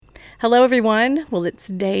Hello, everyone. Well, it's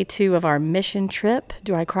day 2 of our mission trip.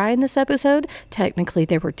 Do I cry in this episode? Technically,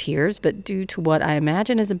 there were tears, but due to what I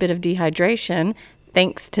imagine is a bit of dehydration,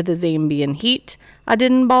 thanks to the Zambian heat, I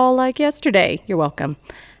didn't bawl like yesterday. You're welcome.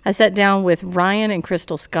 I sat down with Ryan and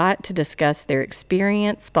Crystal Scott to discuss their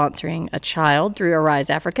experience sponsoring a child through Arise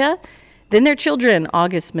Africa. Then their children,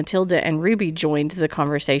 August, Matilda, and Ruby, joined the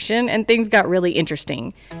conversation, and things got really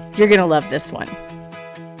interesting. You're going to love this one.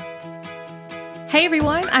 Hey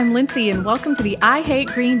everyone, I'm Lindsay and welcome to the I Hate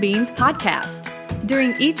Green Beans podcast.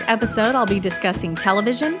 During each episode, I'll be discussing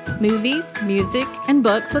television, movies, music, and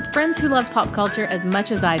books with friends who love pop culture as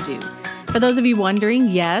much as I do. For those of you wondering,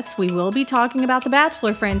 yes, we will be talking about the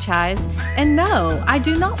Bachelor franchise. And no, I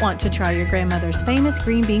do not want to try your grandmother's famous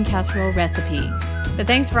green bean casserole recipe. But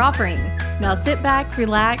thanks for offering. Now sit back,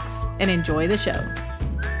 relax, and enjoy the show.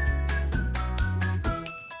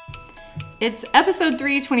 It's episode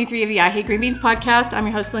 323 of the I Hate Green Beans podcast. I'm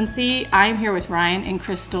your host, Lindsay. I'm here with Ryan and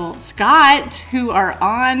Crystal Scott, who are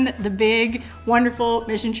on the big, wonderful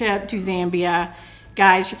mission trip to Zambia.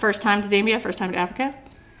 Guys, your first time to Zambia, first time to Africa?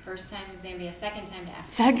 First time to Zambia, second time to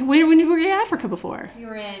Africa. When were you in Africa before? We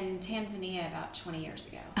were in Tanzania about 20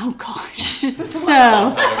 years ago. Oh, gosh. It's been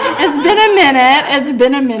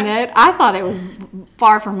a minute. I thought it was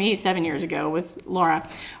far from me 7 years ago with Laura.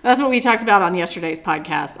 That's what we talked about on yesterday's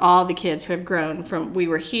podcast. All the kids who have grown from we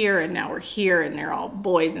were here and now we're here, and they're all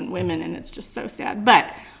boys and women, and it's just so sad.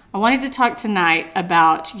 But I wanted to talk tonight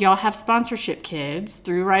about y'all have sponsorship kids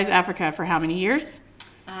through Rise Africa for how many years?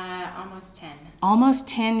 Almost 10. Almost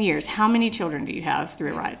 10 years. How many children do you have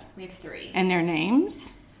through Rise? We have 3. And their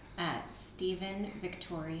names? Stephen,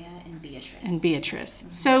 Victoria, and Beatrice. Mm-hmm.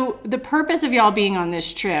 So the purpose of y'all being on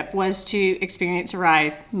this trip was to experience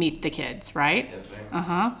Rise, meet the kids, right? Yes, ma'am.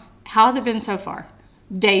 Uh-huh. How has it been so far?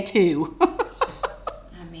 Day 2. I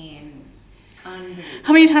mean, unbelievable.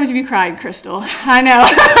 How many times have you cried, Crystal? I know.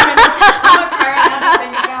 I'm a cry now just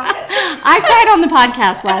thinking about it. I cried on the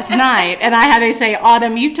podcast last night, and I had to say,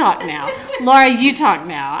 Autumn, you talk now. Laura, you talk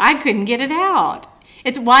now. I couldn't get it out.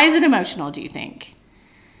 Why is it emotional, do you think?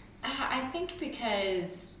 I think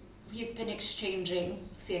because we've been exchanging...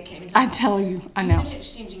 See, I can't even I tell you, I know. We've been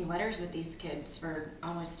exchanging letters with these kids for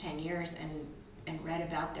almost 10 years and read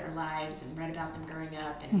about their lives and read about them growing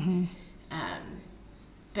up. And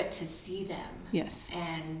but to see them... Yes.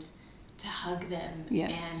 And to hug them.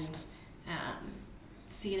 Yes. And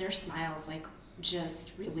see their smiles, like,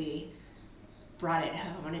 just really brought it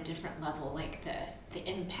home on a different level. Like, the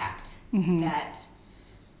impact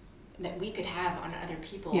that we could have on other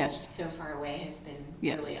people so far away has been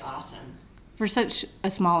really awesome. For such a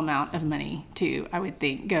small amount of money, too, I would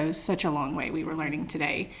think goes such a long way. We were learning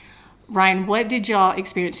today. Ryan, what did y'all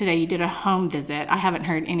experience today? You did a home visit. I haven't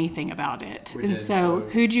heard anything about it. We did. So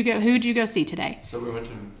who'd you go see today? So we went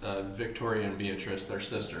to Victoria and Beatrice. They're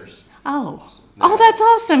sisters. Oh, that's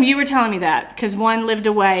awesome. You were telling me that because one lived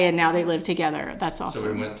away and now they live together. That's awesome.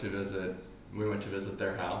 So we went to visit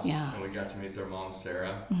their house, and we got to meet their mom,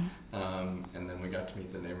 Sarah, and then we got to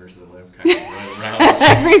meet the neighbors that live kind of right around us.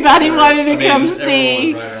 Everybody wanted to come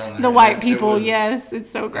see right the white people. Yes,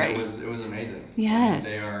 it's so great. It was amazing. Yes,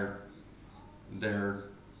 they're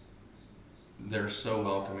so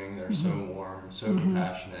welcoming. They're so warm, so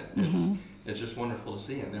compassionate. It's just wonderful to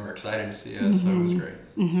see, and they were excited to see us. So it was great.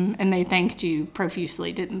 And they thanked you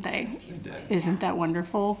profusely, didn't they? They did. Isn't that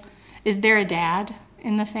wonderful? Is there a dad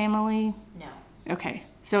in the family? No. Okay.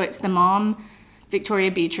 So it's the mom, Victoria,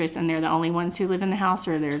 Beatrice, and they're the only ones who live in the house,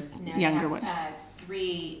 or they're younger ones?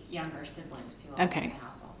 3 younger siblings who all live in the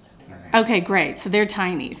house also. Okay, great. So they're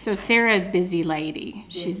tiny. So Sarah is busy lady.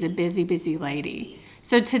 She's a busy lady.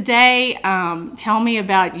 So today, tell me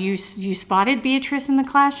about you spotted Beatrice in the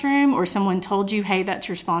classroom, or someone told you, hey, that's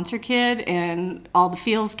your sponsor kid, and all the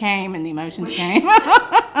feels came and the emotions came?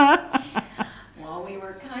 Well, we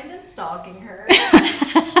were kind of stalking her.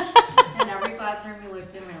 In every classroom we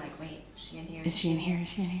looked in, we were like, wait, is she in here? Is she in here?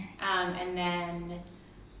 And then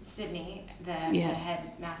Sydney, the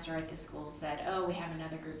headmaster at the school, said, oh, we have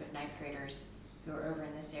another group of 9th graders who are over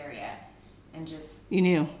in this area. And just... You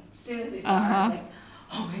knew. As soon as we saw her, I was like,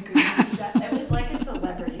 oh my goodness, it was like a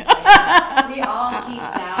celebrity sighting. We all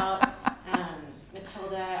geeked out.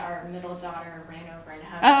 Matilda, our middle daughter, ran over and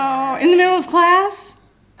hugged her. Oh, in the middle of class?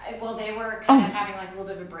 Well, they were kind of having like a little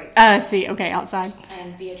bit of a break. See, okay, outside.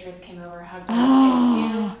 And Beatrice came over, hugged all the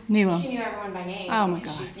kids. Knew them. She knew everyone by name. Oh my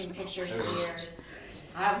gosh. She's seen pictures for years.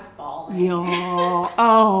 I was bawling.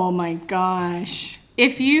 Oh my gosh.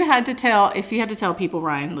 If you had to tell people,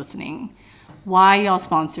 Ryan, listening, why y'all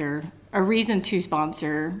sponsor, a reason to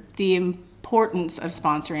sponsor, the importance of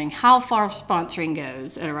sponsoring, how far sponsoring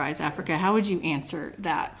goes at Arise Africa, how would you answer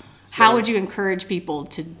that? How would you encourage people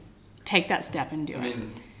to take that step and do it? I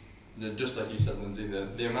mean, just like you said, Lindsay,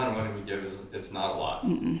 the amount of money we give it's not a lot,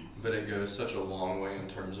 but it goes such a long way in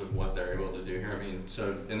terms of what they're able to do here. I mean,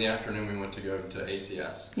 so in the afternoon we went to go to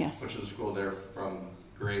ACS, which is a school there from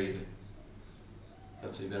grade,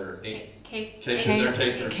 let's see, they're K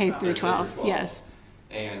through 12. Yes.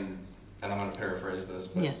 And I'm going to paraphrase this,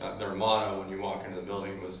 but their motto when you walk into the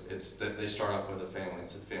building was that they start off with a family.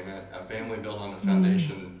 It's a family built on a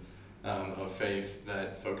foundation of faith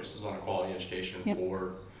that focuses on a quality education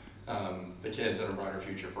for the kids and a brighter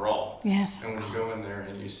future for all. Yes. And when you go in there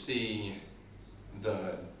and you see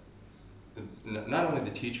not only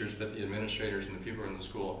the teachers but the administrators and the people in the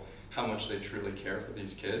school, how much they truly care for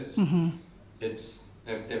these kids,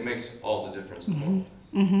 it makes all the difference in the world.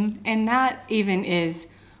 And that even is,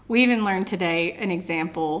 we even learned today an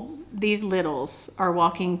example. These littles are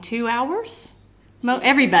walking 2 hours.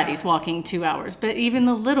 Everybody's walking 2 hours, but even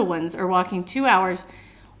the little ones are walking 2 hours,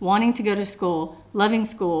 wanting to go to school, loving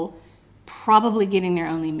school, probably getting their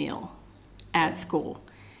only meal at school.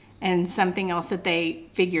 And something else that they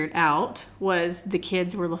figured out was the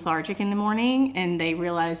kids were lethargic in the morning, and they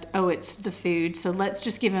realized, it's the food, so let's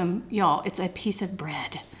just give them, it's a piece of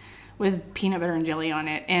bread with peanut butter and jelly on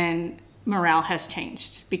it, and morale has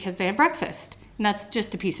changed because they have breakfast, and that's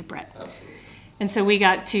just a piece of bread. Absolutely. And so we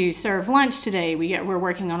got to serve lunch today. We're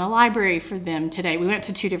working on a library for them today. We went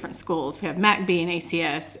to 2 different schools. We have MACB and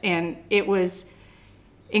ACS, and it was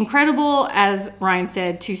incredible, as Ryan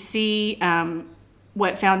said, to see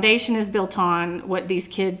what foundation is built on, what these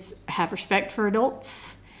kids have respect for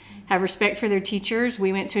adults, have respect for their teachers.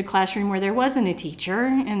 We went to a classroom where there wasn't a teacher,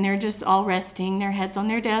 and they're just all resting, their heads on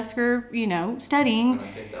their desk or, studying. And I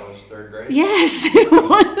think that was 3rd grade. Yes, it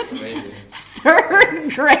was amazing.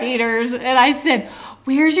 3rd graders. And I said,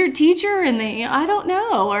 where's your teacher? And they, I don't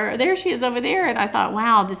know. Or there she is over there. And I thought,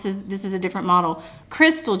 wow, this is a different model.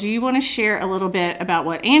 Crystal, do you want to share a little bit about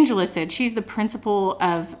what Angela said? She's the principal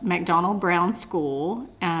of McDonald Brown School.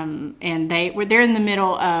 And they're in the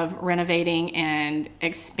middle of renovating and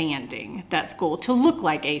expanding that school to look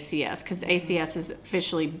like ACS, because ACS is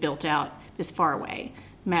officially built out this far away.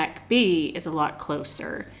 MACB is a lot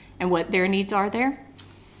closer. And what their needs are there?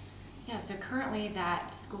 Yeah, so currently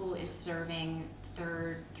that school is serving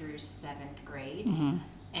 3rd through 7th grade,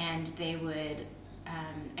 and they would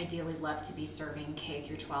ideally love to be serving K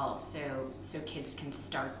through 12, so kids can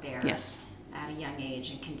start there at a young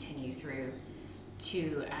age and continue through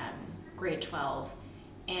to grade 12.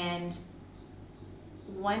 And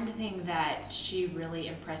one thing that she really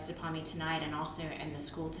impressed upon me tonight, and also in the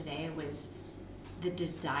school today, was the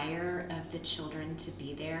desire of the children to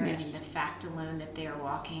be there. Yes. I mean, the fact alone that they are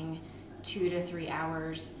walking 2 to 3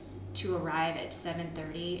 hours to arrive at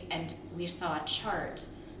 7:30, and we saw a chart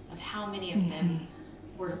of how many of them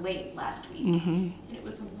were late last week, and it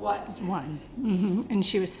was one. And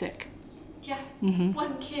she was sick. Yeah,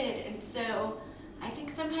 one kid. And so I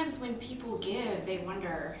think sometimes when people give, they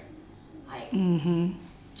wonder, like,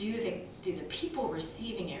 do the people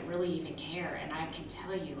receiving it really even care? And I can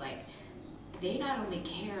tell you, like, they not only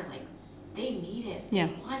care, like, they need it, they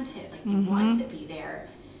want it, like, they want to be there,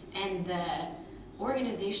 and the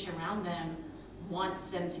organization around them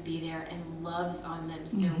wants them to be there and loves on them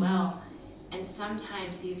so well. And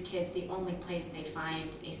sometimes these kids, the only place they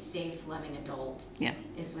find a safe, loving adult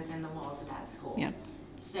is within the walls of that school.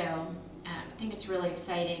 So I think it's really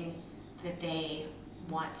exciting that they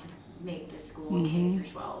want to make the school K through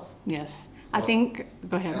 12. Yes. I think,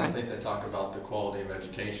 go ahead, Ryan. I think they talk about the quality of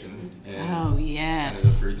education and yes. kind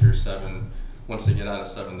of the 3 through 7. Once they get out of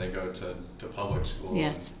 7, they go to public school.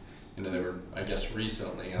 Yes. And, they were, I guess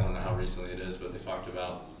recently, I don't know how recently it is, but they talked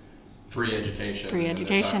about free education. Free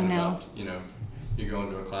education now. About, you go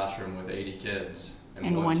into a classroom with 80 kids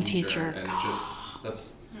and one teacher. And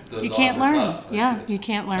those you can't learn. Tough. You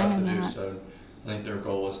can't learn tough in to do. that. So I think their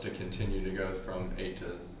goal is to continue to go from 8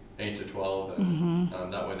 to 12,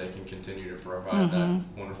 and that way they can continue to provide that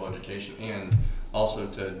wonderful education, and also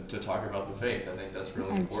to talk about the faith. I think that's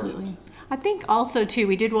really important. I think also, too,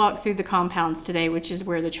 we did walk through the compounds today, which is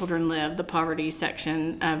where the children live, the poverty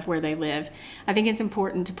section of where they live. I think it's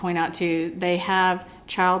important to point out, too, they have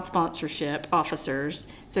child sponsorship officers.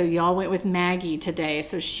 So y'all went with Maggie today,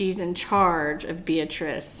 so she's in charge of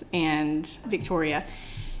Beatrice and Victoria.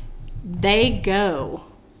 They go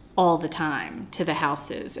all the time to the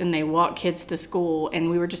houses, and they walk kids to school. And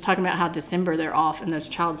we were just talking about how December they're off, and those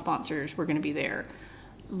child sponsors were going to be there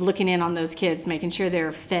looking in on those kids, making sure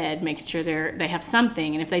they're fed, making sure they have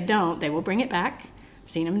something, and if they don't, they will bring it back. I've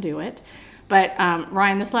seen them do it. But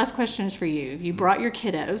Ryan, this last question is for you. You brought your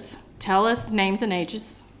kiddos. Tell us names and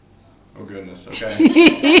ages. Oh, goodness.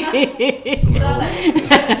 Okay.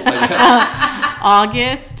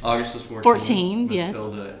 August is 14. 14, yes.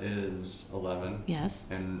 Matilda is 11. Yes.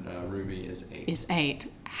 And Ruby is 8. Is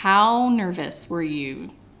 8. How nervous were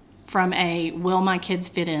you from a will my kids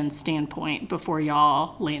fit in standpoint before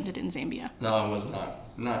y'all landed in Zambia? No, I was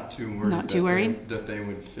not too worried. Not too worried? That they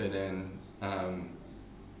would fit in.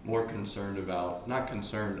 More concerned about, not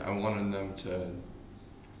concerned, I wanted them to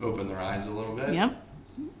open their eyes a little bit. Yep.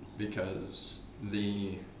 Because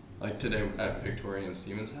like today at Victoria and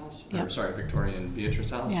Stephen's house, yep. or sorry, Victoria and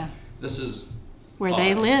Beatrice's house, yeah. This is where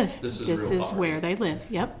they live. This is where they live,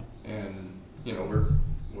 yep. And, we're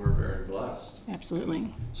very blessed.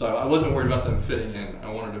 Absolutely. So I wasn't worried about them fitting in. I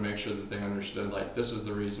wanted to make sure that they understood, like, this is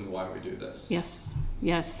the reason why we do this. Yes.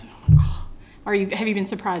 Have you been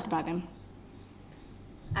surprised by them?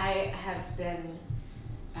 I have been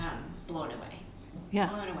blown away. Yeah.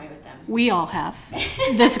 Blown away with them. We all have.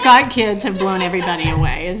 The Scott kids have blown everybody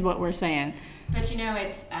away, is what we're saying. But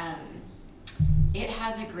it's it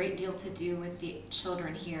has a great deal to do with the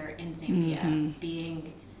children here in Zambia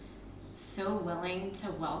being so willing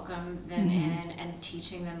to welcome them in and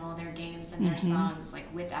teaching them all their games and their songs, like,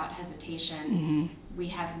 without hesitation. We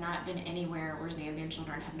have not been anywhere where Zambian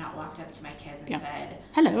children have not walked up to my kids and said,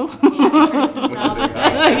 hello. Introduced themselves and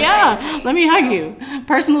said, let me hug you.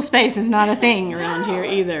 Personal space is not a thing around here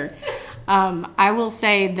either. I will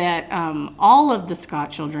say that all of the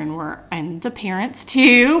Scott children were, and the parents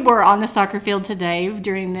too, were on the soccer field today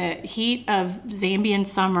during the heat of Zambian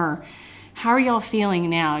summer. How are y'all feeling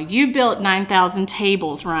now? You built 9,000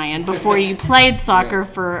 tables, Ryan, before you played soccer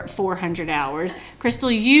for 400 hours. Crystal,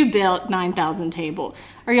 you built 9,000 tables.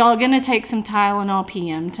 Are y'all going to take some Tylenol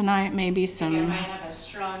PM tonight? Maybe some... I might have a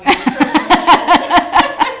strong...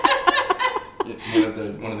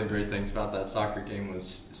 One of the great things about that soccer game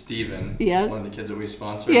was Steven, yes. one of the kids that we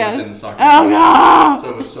sponsored, was in the soccer game. Oh, no! So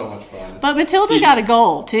it was so much fun. But Matilda got a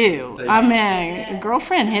goal, too. A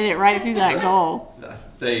girlfriend hit it right through that goal.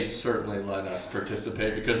 They certainly let us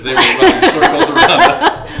participate because they were running circles around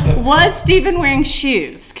us. Was Steven wearing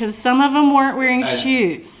shoes? Because some of them weren't wearing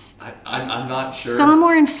shoes. I'm not sure. Some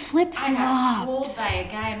were in flip-flops. I got schooled by a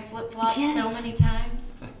guy in flip-flops so many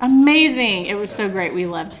times. Amazing. It was so great. We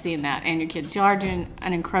loved seeing that. And your kids, y'all are doing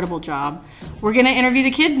an incredible job. We're going to interview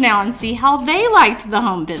the kids now and see how they liked the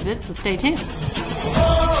home visit, so stay tuned.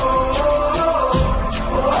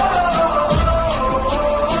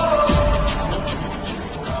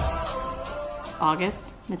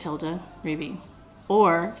 August, Matilda, Ruby.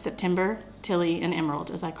 Or September, Tilly, and Emerald,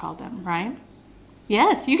 as I call them, right?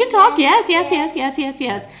 Yes, you can talk.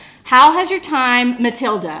 Yes. How has your time,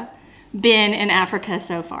 Matilda, been in Africa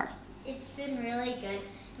so far? It's been really good.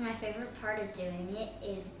 My favorite part of doing it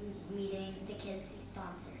is meeting the kids we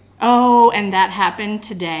sponsor. Oh, and that happened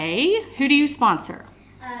today. Who do you sponsor?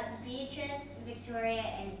 Beatrice, Victoria,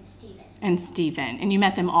 and Stephen. And you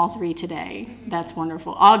met them all 3 today. Mm-hmm. That's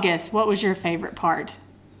wonderful. August, what was your favorite part?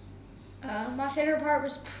 My favorite part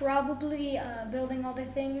was probably building all the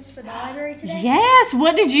things for the library today. Yes.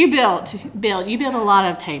 What did you build? You built a lot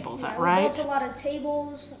of tables, right? We built a lot of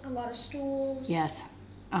tables, a lot of stools. Yes.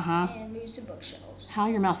 And moved some bookshelves. How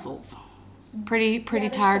are your muscles? Pretty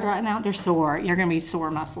tired right now? They're sore. You're going to be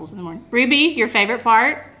sore muscles in the morning. Ruby, your favorite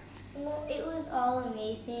part? Well, it was all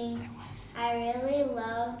amazing. It was. I really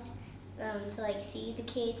loved to see the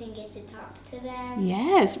kids and get to talk to them.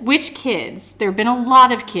 Yes. Which kids? There have been a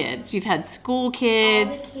lot of kids. You've had school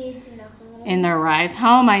kids. All the kids in the home. In their rides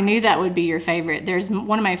home. I knew that would be your favorite. There's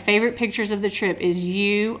one of my favorite pictures of the trip is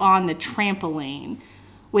you on the trampoline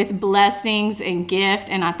with blessings and gift,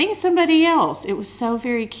 and I think somebody else. It was so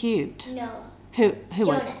very cute. No. Who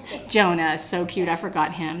was it? Jonah. So cute. I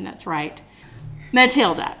forgot him. That's right.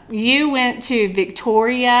 Matilda, you went to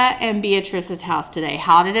Victoria and Beatrice's house today.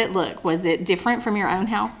 How did it look? Was it different from your own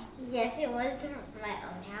house? Yes, it was different from my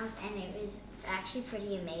own house, and it was actually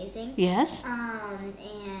pretty amazing. Yes.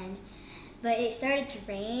 But it started to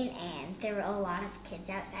rain, and there were a lot of kids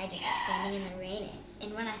outside just standing in the rain.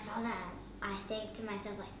 And when I saw that, I think to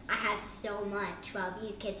myself, I have so much while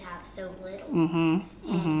these kids have so little. And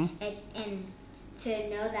to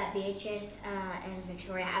know that Beatrice and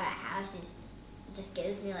Victoria have a house just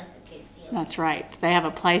gives me a good feeling. That's right. They have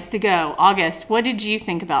a place to go. August, what did you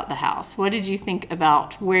think about the house? What did you think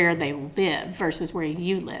about where they live versus where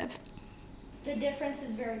you live? The difference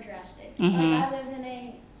is very drastic. I live in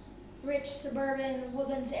a rich suburban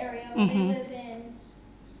Woodlands area. They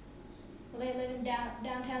live in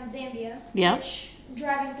downtown Zambia. Yep. Which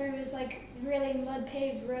driving through is really mud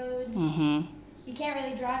paved roads. You can't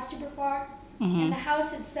really drive super far. And the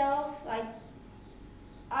house itself,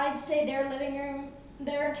 I'd say their living room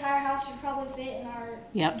their entire house would probably fit in our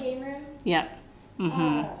game room. Yep.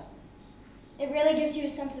 Mm-hmm. It really gives you a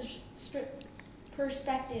sense of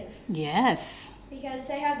perspective. Yes. Because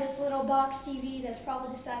they have this little box TV that's probably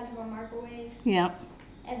the size of our microwave. Yep.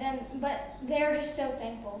 But they're just so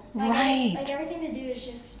thankful. Right. Like everything they do is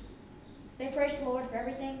just, they praise the Lord for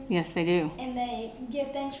everything. Yes, they do. And they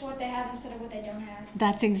give thanks for what they have instead of what they don't have.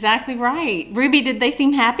 That's exactly right. Ruby, did they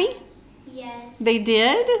seem happy? Yes. They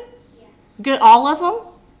did? Yeah. Good, all of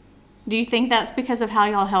them? Do you think that's because of how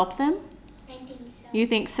y'all help them? I think so. You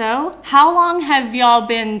think so? How long have y'all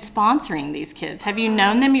been sponsoring these kids? Have you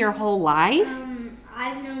known them your whole life?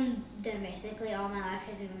 I've known them basically all my life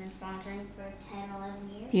because we've been sponsoring for 10, 11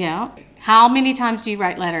 years. Yeah. How many times do you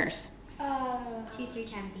write letters? 2-3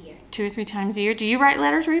 times a year. 2 or 3 times a year. Do you write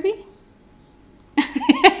letters, Ruby?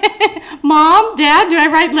 Mom, Dad, do I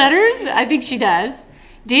write letters? I think she does.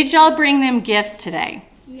 Did y'all bring them gifts today?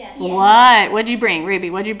 Yes. What? What'd you bring, Ruby?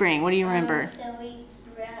 What'd you bring? What do you remember? So we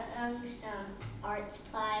brought some art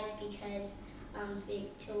supplies because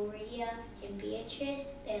Victoria and Beatrice,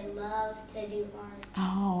 they love to do art.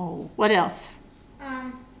 Oh, what else?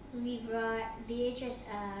 We brought Beatrice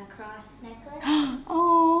a cross necklace.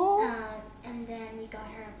 Oh. And then we got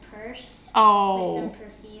her a purse with Oh. some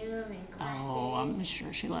perfume and glasses. Oh, I'm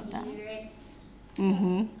sure she loved that. Deodorant.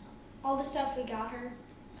 Mm-hmm. All the stuff we got her.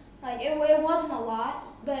 Like, it wasn't a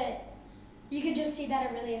lot, but you could just see that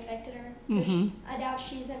it really affected her. 'Cause I doubt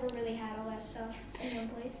she's ever really had all that stuff in one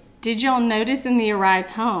place. Did y'all notice in the Arise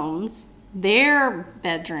homes, their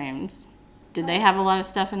bedrooms, did they have a lot of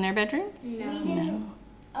stuff in their bedrooms? No. We didn't.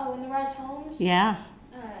 Oh, in the Rice homes? Yeah.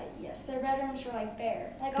 Yes, their bedrooms were like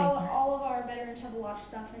bare. Like all of our bedrooms have a lot of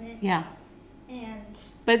stuff in it. Yeah. And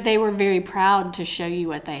But they were very proud to show you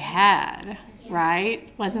what they had, right?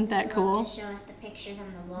 Wasn't that They cool? love to show us the pictures on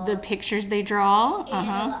the walls. The pictures they draw?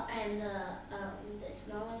 And the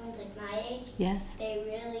smaller ones, like my age, Yes. they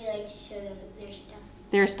really like to show them their stuff.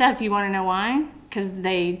 Their stuff, you want to know why? Because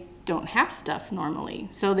they don't have stuff normally.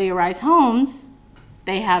 So the Arise homes,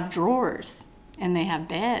 they have drawers and they have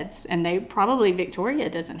beds. And Victoria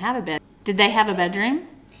doesn't have a bed. Did they have a bedroom?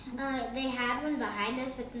 They had one behind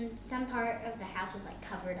us, but then some part of the house was like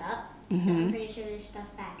covered up. So I'm pretty sure there's stuff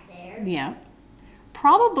back there. Yeah.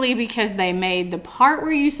 Probably because they made the part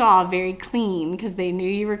where you saw very clean because they knew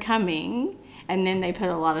you were coming. And then they put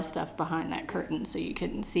a lot of stuff behind that curtain so you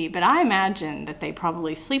couldn't see. But I imagine that they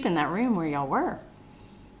probably sleep in that room where y'all were.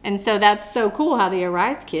 And so that's so cool how the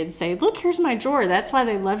Arise kids say, look, here's my drawer. That's why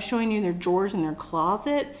they love showing you their drawers and their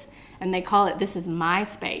closets. And they call it, this is my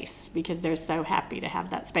space, because they're so happy to have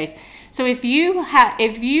that space. So if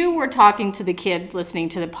you were talking to the kids listening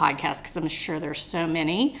to the podcast, because I'm sure there's so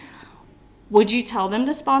many, would you tell them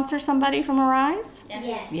to sponsor somebody from Arise?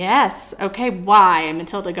 Yes. Yes. Okay, why? And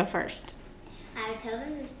Matilda, go first. I would tell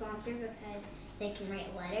them to sponsor because they can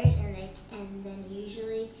write letters and then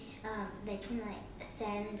usually they can like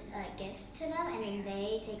send gifts to them and then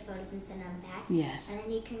they take photos and send them back. Yes. And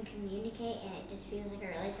then you can communicate and it just feels like a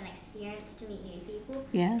really fun experience to meet new people.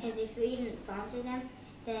 Yes. Because if we didn't sponsor them,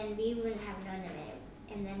 then we wouldn't have known them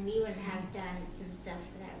and then we wouldn't have done some stuff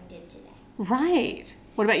that we did today. Right.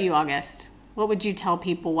 What about you, August? What would you tell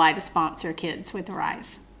people why to sponsor kids with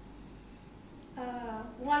Arise?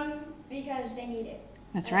 One, because they need it.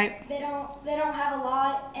 That's right. They don't have a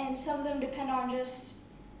lot, and some of them depend on just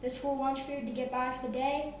the school lunch food to get by for the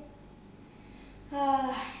day.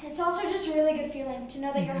 It's also just a really good feeling to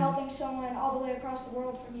know that you're helping someone all the way across the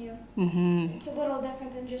world from you. Mm-hmm. It's a little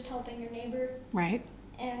different than just helping your neighbor. Right.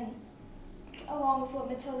 And along with what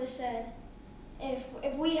Matilda said,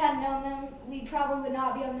 if we hadn't known them, we probably would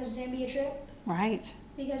not be on this Zambia trip. Right.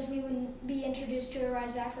 Because we wouldn't be introduced to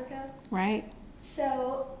Arise Africa. Right.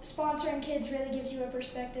 So sponsoring kids really gives you a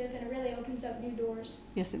perspective and it really opens up new doors.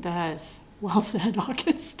 Yes, it does. Well said,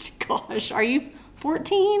 August. Gosh, are you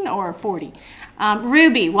 14 or 40?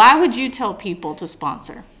 Ruby, why would you tell people to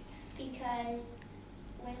sponsor? Because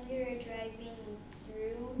when we were driving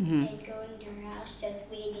through and going to her house, just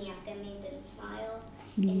waving at them made them smile.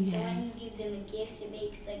 And so when you give them a gift, it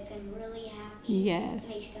makes them really happy. Yes. It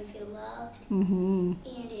makes them feel loved. Mm-hmm.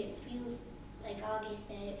 And it feels, like August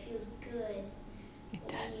said, it feels good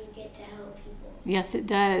when you get to help people. Yes, it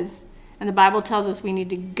does. And the Bible tells us we need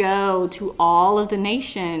to go to all of the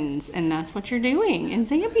nations, and that's what you're doing in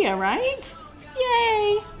Zambia, right?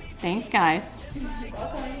 Yay! Thanks, guys.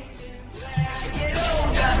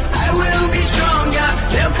 I will be stronger.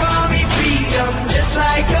 They'll call me freedom, just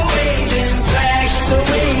like a wave.